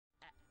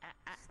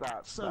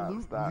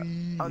Stop.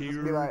 I'll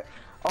just be like,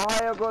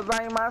 Ohayo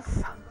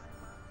gozaimasu.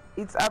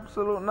 It's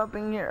absolute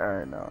nothing here.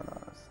 Or no.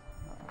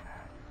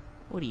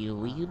 What are you,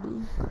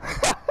 weeaboo?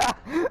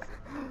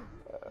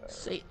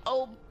 Say,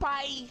 oh,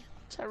 bye.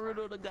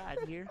 Naruto the God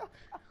here.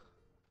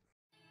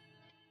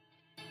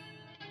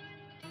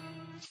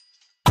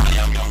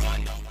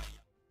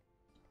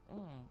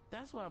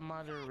 That's why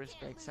Madara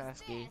respects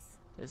Sasuke.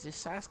 Does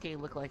this Sasuke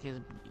look like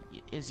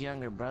his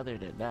younger brother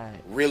that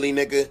died? Really,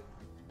 nigga?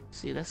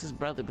 See, that's his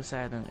brother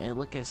beside him. And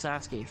look at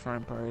Sasuke's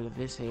front part of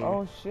his hair.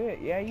 Oh shit,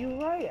 yeah, you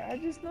right. I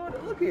just know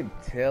that. Look at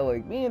Till,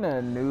 like being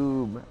a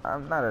noob.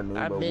 I'm not a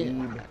noob, but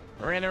weeb.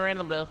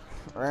 Random though.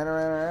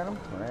 Random.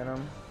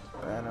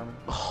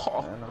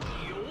 Oh,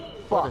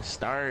 what a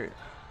start.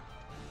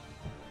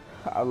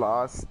 I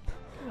lost.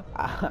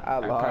 I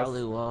lost.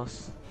 Probably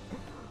lost.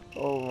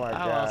 Oh my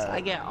god. Lost. I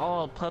got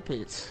all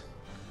puppets.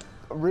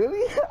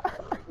 Really?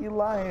 You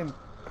lying.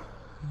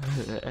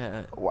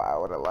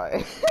 Wow, what a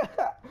lie.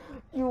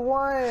 You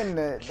won.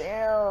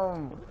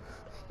 Damn.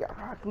 You got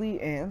Rock Lee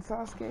and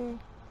Sasuke?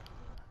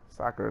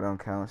 Sakura don't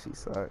count. She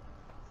sucked.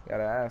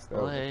 Gotta ask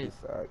though. She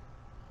sucked.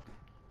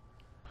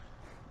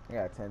 I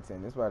got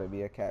 10-10. This about to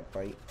be a cat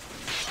fight.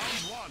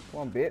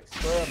 Come on, bitch.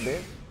 Square up,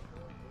 bitch.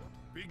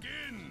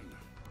 Begin.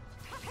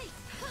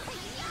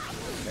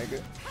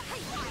 Nigga.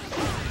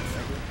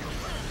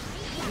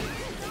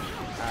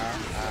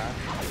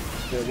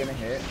 Still getting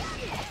hit.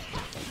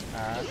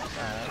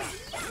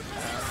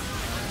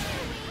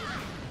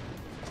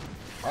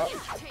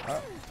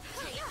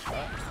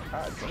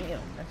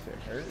 Damn, that shit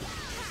hurts.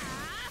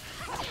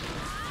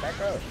 Back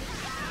up.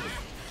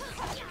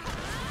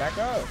 Back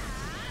up.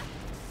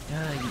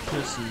 Ah, you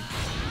pussy.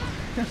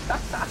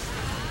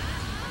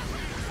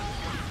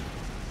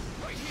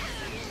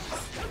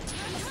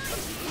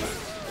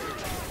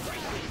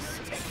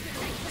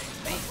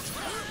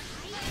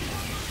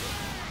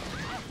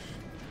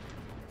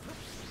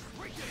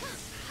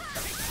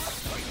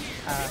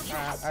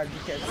 I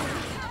just catch you.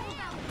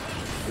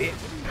 Bitch.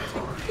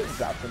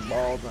 Drop some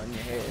balls on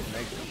your head,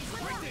 nigga.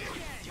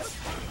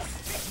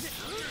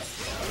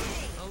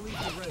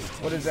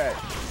 What is that?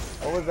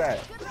 What was that?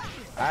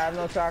 I have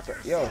no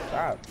chocolate. Yo,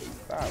 stop.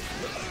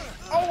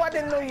 Oh, I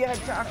didn't know you had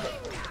chocolate.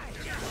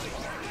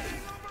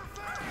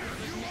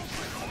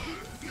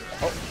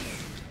 Oh.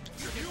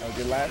 That was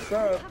your last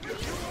sub.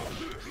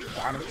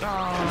 Got him.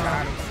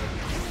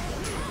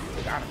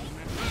 Got him.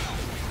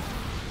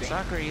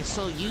 Sakura, you're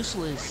so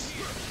useless.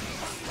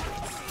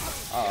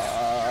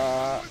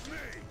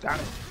 Got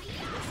him.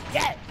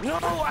 Yeah. No,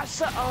 I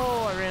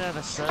ran out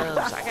of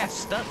subs. I got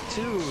stuck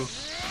too.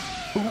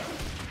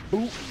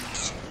 Boop.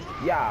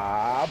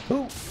 Yeah,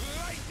 boop.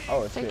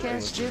 Oh, it's fake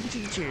ass gym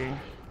teacher.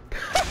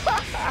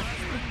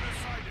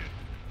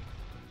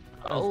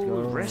 Oh,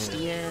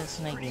 rusty ass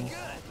nigga.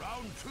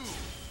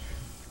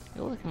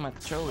 Yo, look at my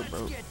controller,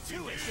 bro.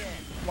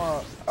 Come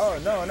on. Oh,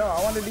 no.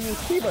 I wanted to use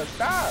Kiba.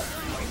 Stop.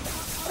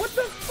 What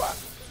the fuck?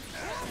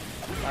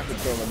 My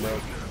controller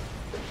broke.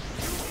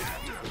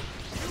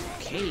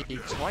 Okay,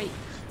 it's white.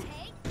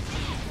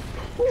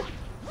 Whew.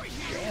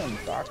 Damn,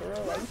 Sakura,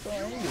 why you so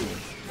angry?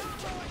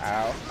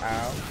 Ow.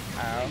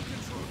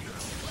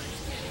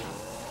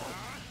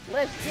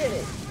 Let's get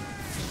it.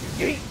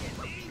 Yeet.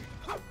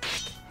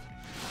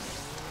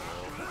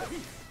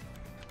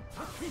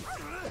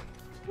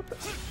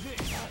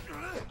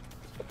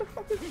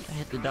 I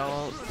hit the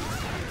dog.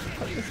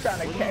 I'm just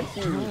trying to catch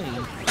you.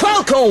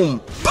 Falcon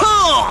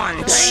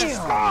punch!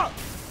 Damn.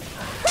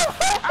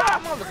 Ah,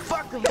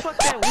 motherfucker, fuck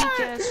that weak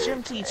ass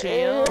gym teacher,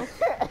 yo.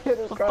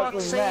 For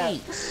fuck's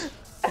sake.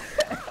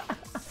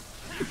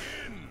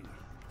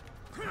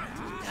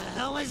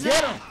 What was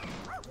that?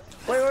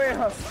 Wait,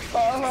 hold up.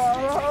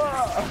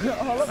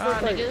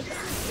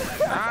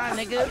 Nah,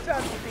 nigga. I'm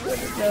trying to see what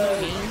it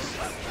does.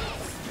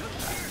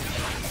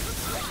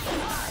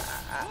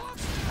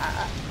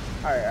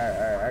 Alright,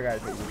 I gotta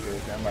take this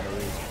seriously. I'm about to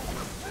leave.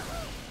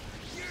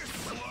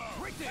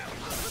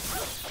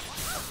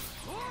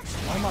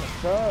 I'm on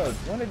subs.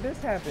 When did this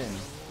happen?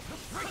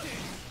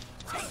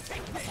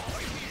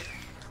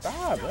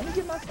 Stop, let me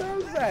get my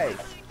subs back.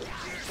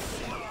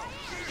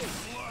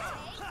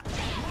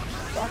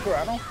 Sakura,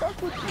 I don't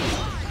fuck with you.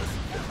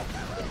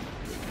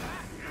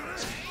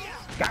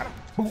 Got him.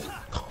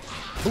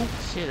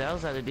 Boop. Shit, I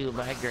was about to do a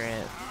back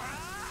grab.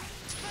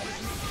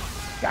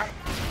 Got him.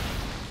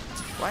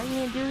 Why you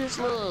didn't do this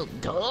little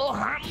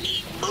boop?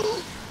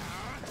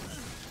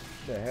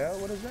 The hell?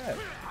 What is that?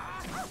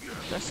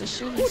 That's the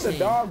shit. Who's the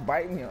dog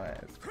biting your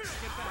ass?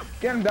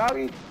 Get him,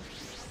 doggy.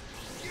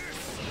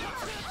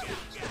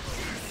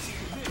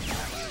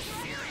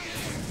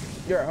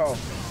 You're a hoe.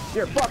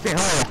 You're a fucking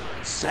hoe.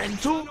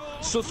 Sentu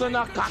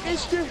Susana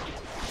Kakeshite.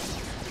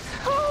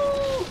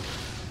 Oh.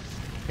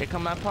 Here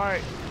come my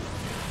part.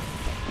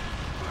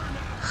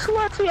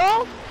 What,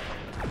 y'all?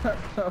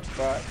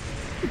 Fuck.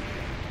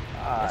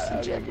 That's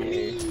in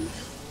Japanese.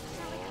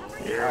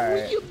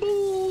 Alright.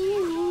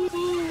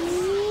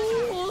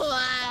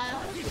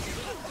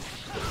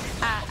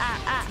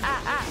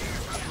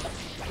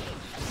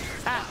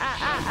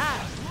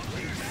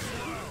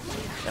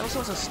 That was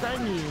supposed to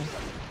stun you.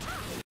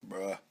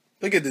 Bruh.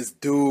 Look at this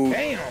dude.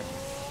 Damn.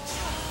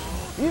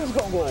 You just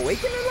gonna go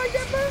awaken it like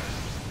that, man?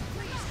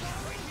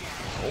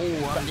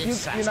 Oh, I'm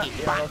just You're not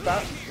gonna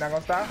stop? Not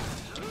gonna stop?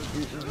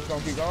 You just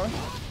gonna keep going?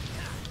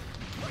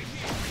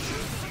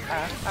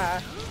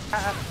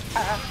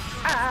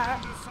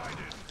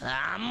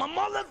 I'm a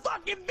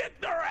motherfucking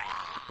victory!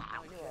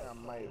 Yeah,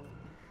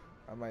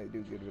 I might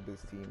do good with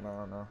this team. I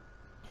don't know.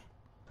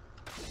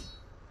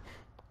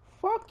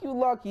 Fuck you,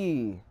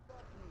 Lucky.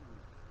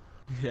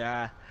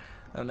 Yeah,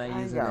 I'm not I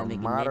using that got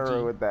nigga Madara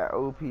Neji. with that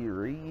OP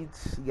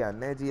reach. You got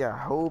Neji. I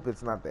hope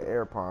it's not the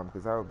air palm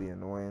because that would be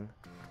annoying.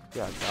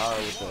 You got Gara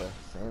with the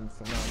sense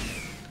and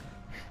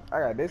all. I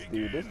got this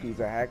dude. This dude's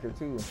a hacker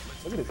too.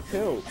 Look at his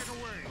kills.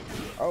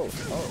 Oh.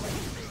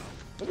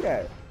 Look at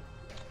that.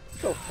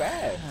 So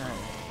fast. I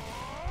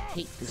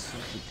hate this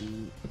fucking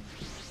dude.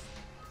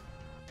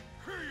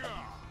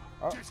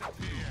 Oh.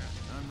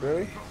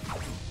 Really?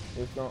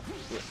 It's going.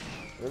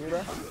 Really,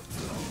 bro?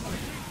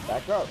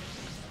 Back up.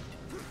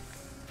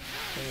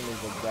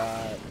 Is a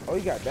god. Oh,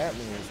 you got that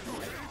move.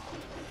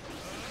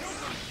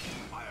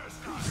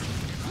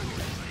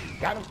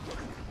 Got him.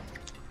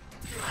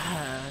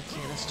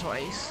 Okay, that's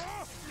twice.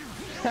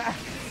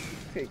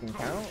 Taking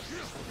count.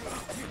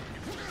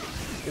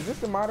 Is this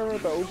the Madara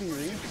with the OP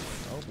reach?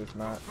 I hope it's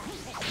not.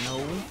 No.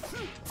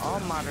 All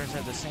modders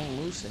have the same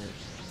movesets.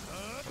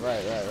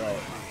 Right.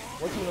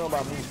 What you know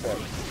about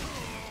movesets?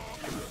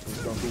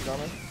 It's gonna keep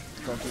coming?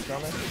 It's gonna keep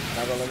coming?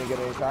 Not gonna let me get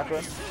any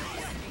chakra?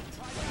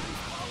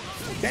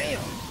 Damn!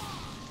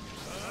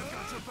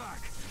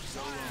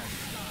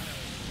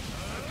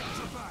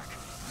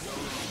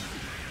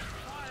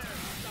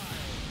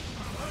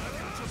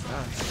 I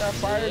got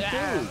fired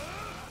too.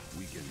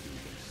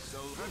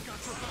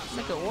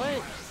 Nigga,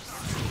 what?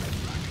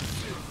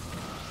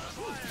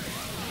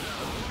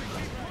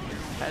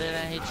 How did I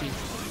hit you?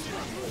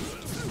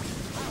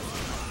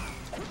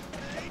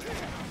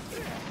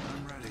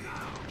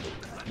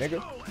 Nigga.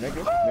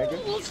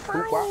 Who's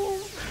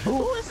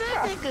Who is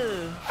that nigga?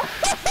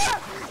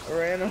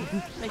 Random.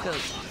 Nigga,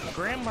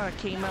 grandma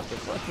came out the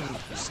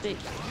fucking stick.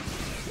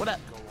 What up?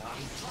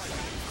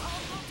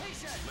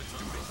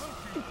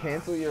 You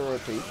cancel your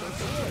rotation?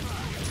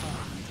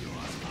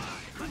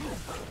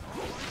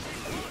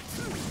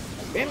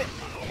 Damn it!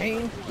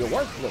 Kane, you're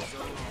worthless.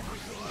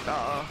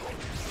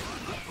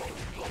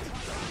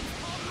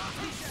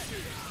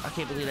 I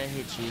can't believe I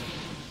hit you.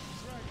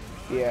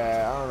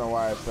 Yeah, I don't know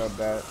why I subbed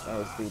that. That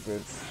was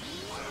stupid.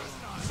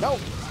 No!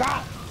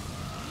 Stop!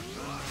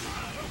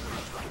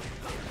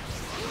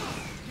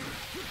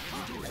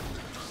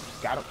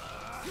 Got him.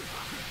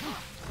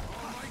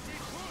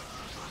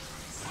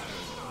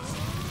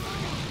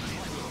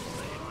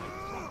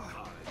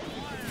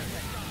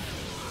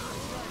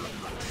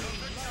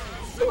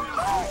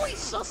 Oh, we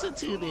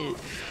substituted.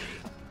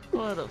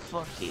 What a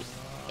fucking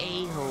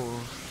a-hole.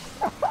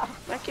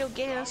 Like your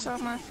gas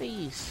on my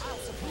face.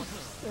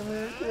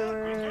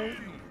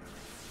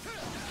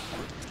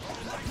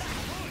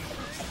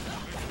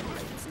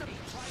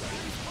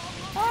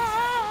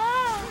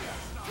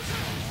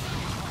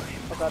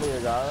 Fuck out of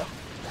here, Gara.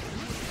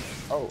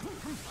 Oh.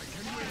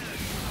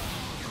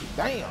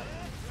 Damn.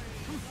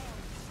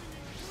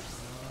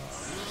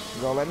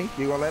 You gonna let me?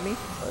 You gonna let me?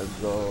 Let's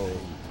go.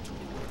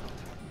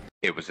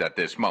 It was at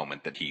this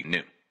moment that he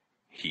knew.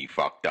 He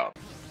fucked up.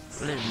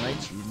 Let him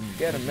let you.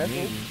 Get a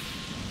missile.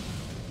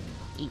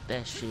 Eat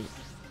that shit.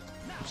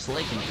 I'm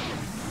slaking it.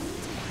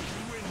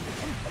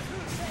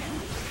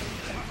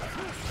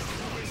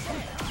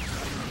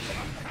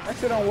 That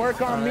shit don't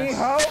work on me,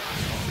 ho.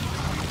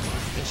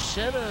 It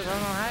should've. I don't know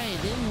how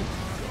it didn't.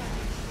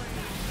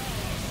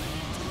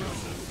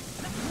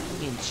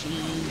 Fucking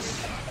cheese.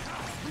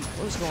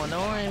 What's going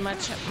on?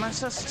 My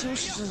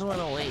substitution just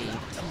went away.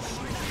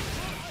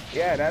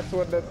 Yeah, that's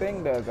what the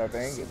thing does, I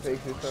think. It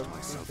takes your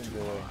substitutions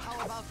away.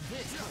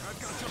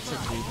 That's a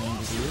good thing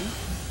to do.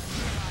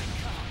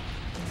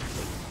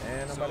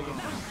 And nobody die.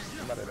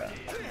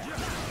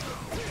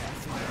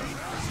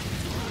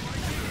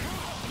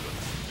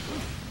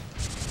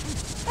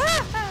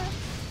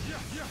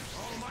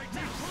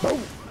 Boom!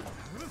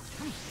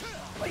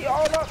 What you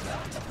all up?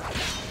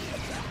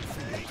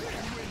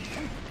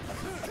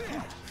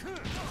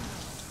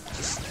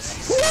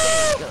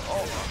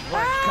 Oh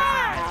my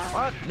god!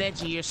 Fuck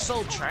Neji, you're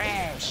so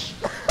trash.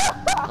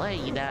 Glad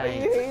you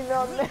died.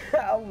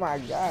 Oh my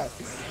god.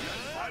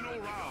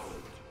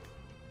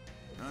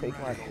 Take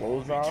my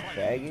clothes off,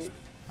 faggot.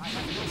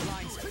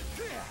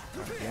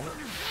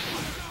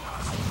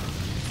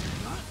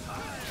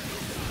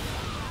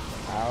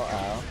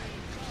 Ow.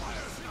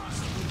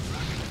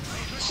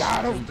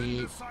 Got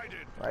him!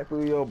 Right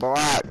through your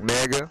block,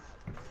 nigga.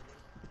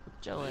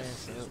 Joe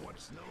ass up.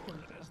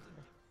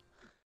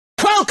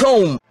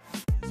 Falcon!